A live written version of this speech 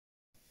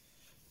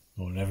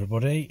Morning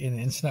everybody in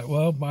the internet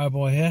world, Mower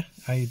boy here.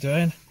 How you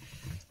doing?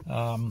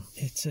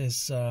 It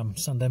is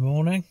Sunday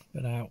morning.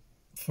 Been out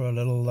for a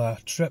little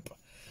trip.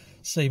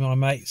 See my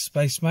mate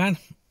Spaceman.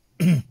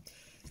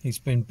 He's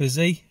been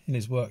busy in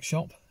his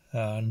workshop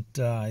and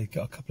he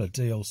got a couple of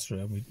deals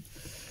through. We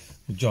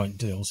joint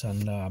deals,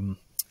 and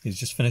he's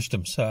just finished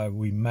them. So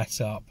we met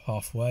up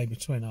halfway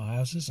between our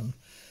houses, and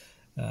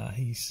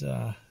he's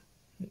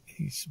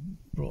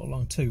brought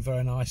along two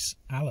very nice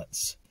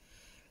Alletts.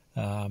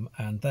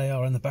 And they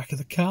are in the back of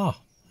the car.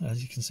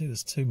 As you can see,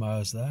 there's two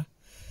mowers there,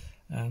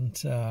 and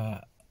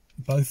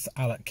both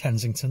Allett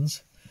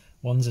Kensingtons.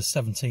 One's a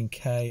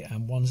 17k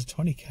and one's a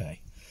 20k.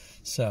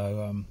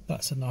 So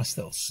that's a nice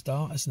little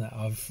start, isn't it?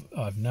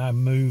 I've now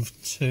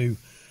moved to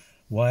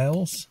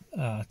Wales,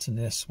 to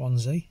near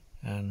Swansea,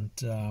 and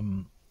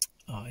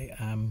I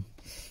am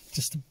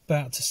just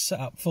about to set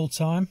up full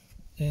time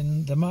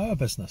in the mower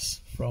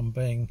business. From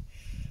being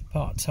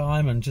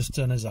part-time and just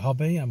done as a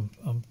hobby, I'm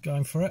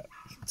going for it,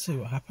 see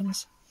what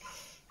happens.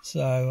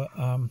 So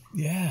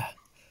yeah,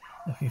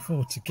 looking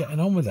forward to getting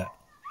on with it.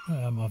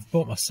 I've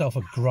bought myself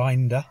a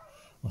grinder.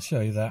 I'll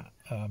show you that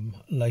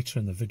later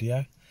in the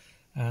video.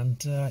 And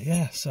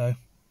yeah, so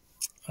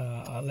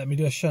let me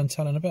do a show and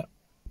tell in a bit.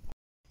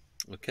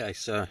 Okay,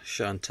 so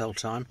show and tell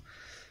time.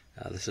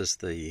 This is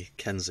the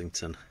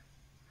Kensington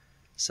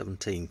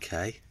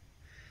 17k.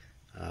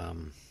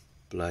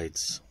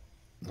 Blades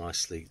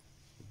nicely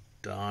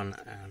done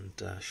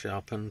and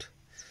sharpened.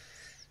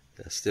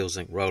 The steel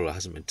zinc roller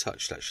hasn't been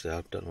touched actually.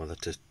 I don't know whether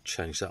to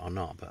change that or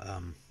not, but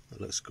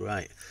it looks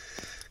great.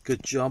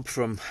 Good job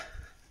from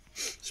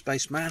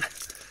Spaceman.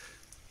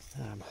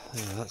 Yeah,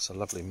 that's a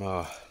lovely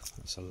mower.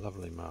 That's a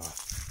lovely mower.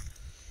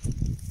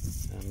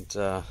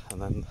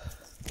 And then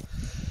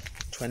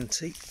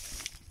 20.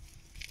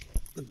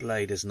 The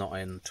blade is not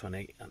in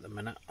 20 at the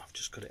minute. I've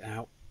just got it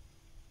out.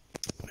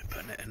 I'll be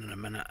putting it in a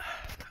minute.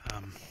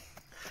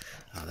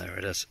 Oh, there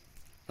it is.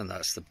 And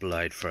that's the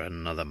blade for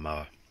another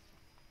mower.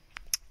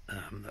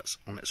 That's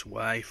on its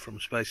way from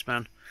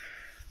Spaceman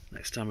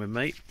next time we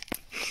meet.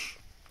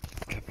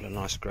 A couple of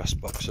nice grass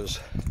boxes,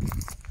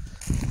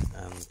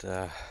 and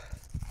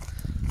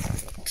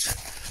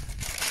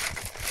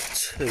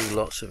two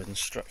lots of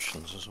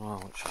instructions as well,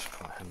 which is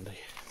quite handy.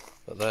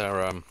 But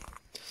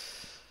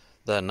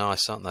they're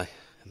nice, aren't they?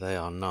 They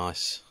are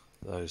nice.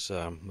 Those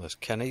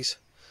Kennys.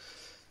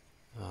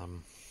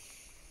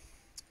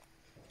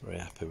 Very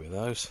happy with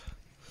those.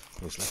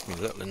 He's left me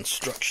little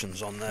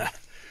instructions on there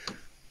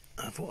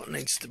of what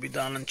needs to be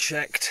done and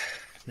checked.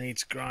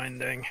 Needs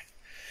grinding.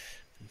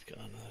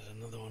 There's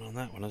another one on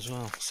that one as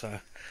well.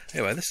 So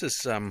anyway, this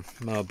is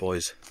Mower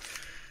Boy's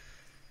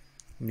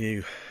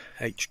new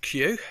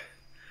HQ.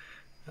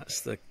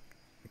 That's the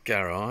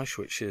garage,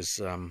 which is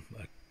a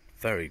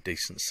very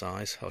decent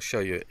size. I'll show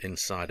you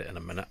inside it in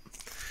a minute.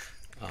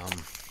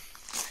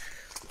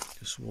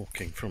 Just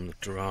walking from the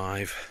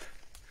drive.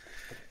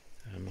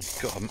 I've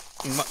got a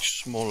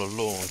much smaller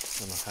lawn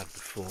than I had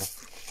before.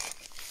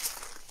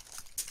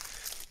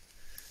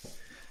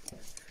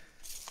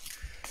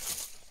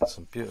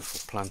 Some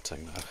beautiful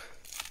planting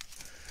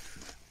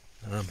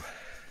though.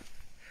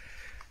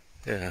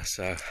 Yeah,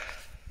 so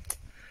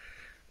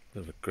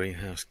bit of a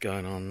greenhouse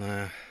going on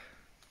there.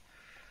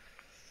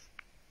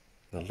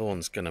 The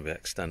lawn's going to be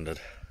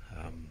extended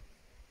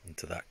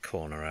into that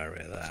corner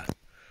area there.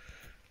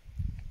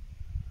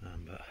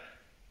 But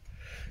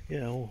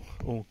yeah,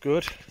 all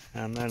good.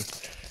 And then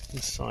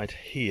inside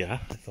here,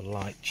 if the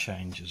light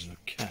changes,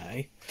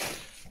 okay.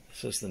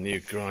 This is the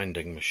new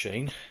grinding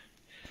machine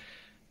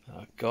that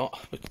I've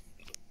got. But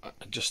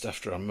just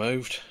after I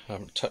moved, I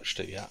haven't touched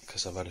it yet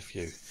because I've had a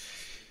few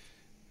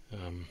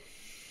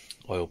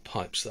oil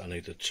pipes that I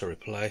needed to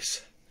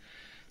replace.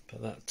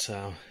 But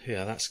that,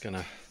 yeah, that's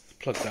gonna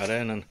plug that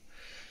in, and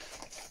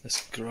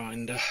this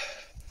grinder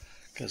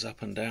goes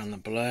up and down the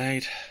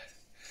blade.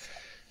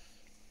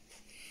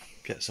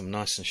 Gets them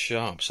nice and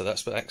sharp, so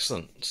that's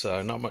excellent.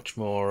 So not much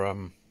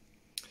more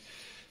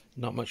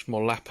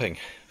lapping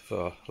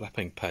for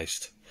lapping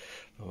paste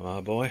from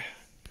our boy.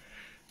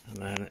 And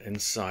then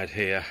inside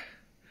here,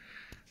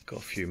 got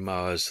a few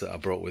mowers that I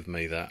brought with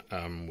me that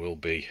will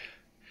be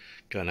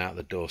going out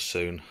the door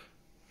soon.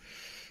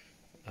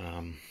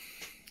 And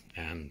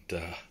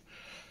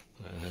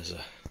there's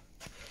a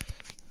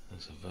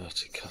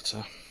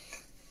verticutter,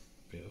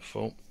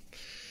 beautiful,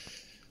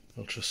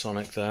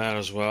 ultrasonic there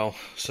as well.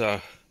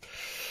 So.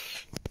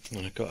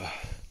 And I've got a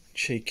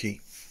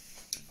cheeky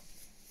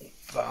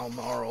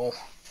Balmoral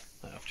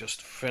that I've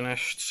just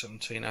finished,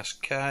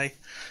 17SK.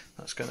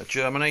 That's going to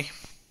Germany.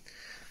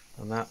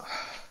 And that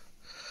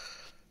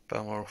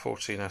Balmoral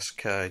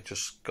 14SK,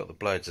 just got the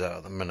blades out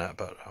at the minute,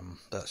 but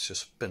that's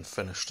just been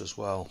finished as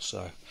well.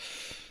 So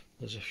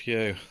there's a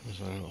few.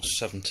 There's a little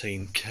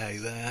 17K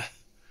there.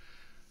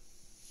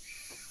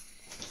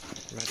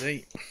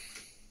 Ready.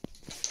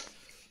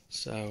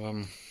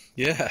 So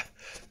yeah.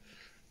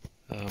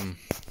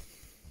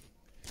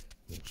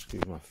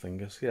 Excuse my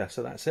fingers. Yeah,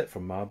 so that's it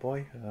from Mower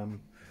Boy.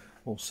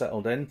 All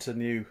settled into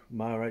new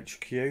Mower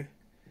HQ,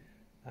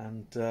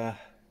 and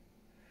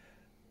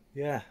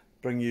yeah,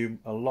 bring you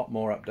a lot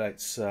more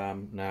updates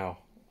now.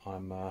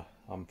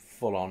 I'm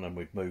full on, and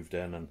we've moved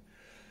in, and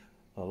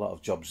a lot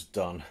of jobs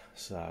done,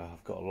 so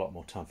I've got a lot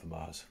more time for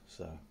Mars.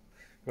 So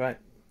great.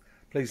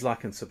 Please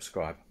like and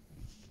subscribe.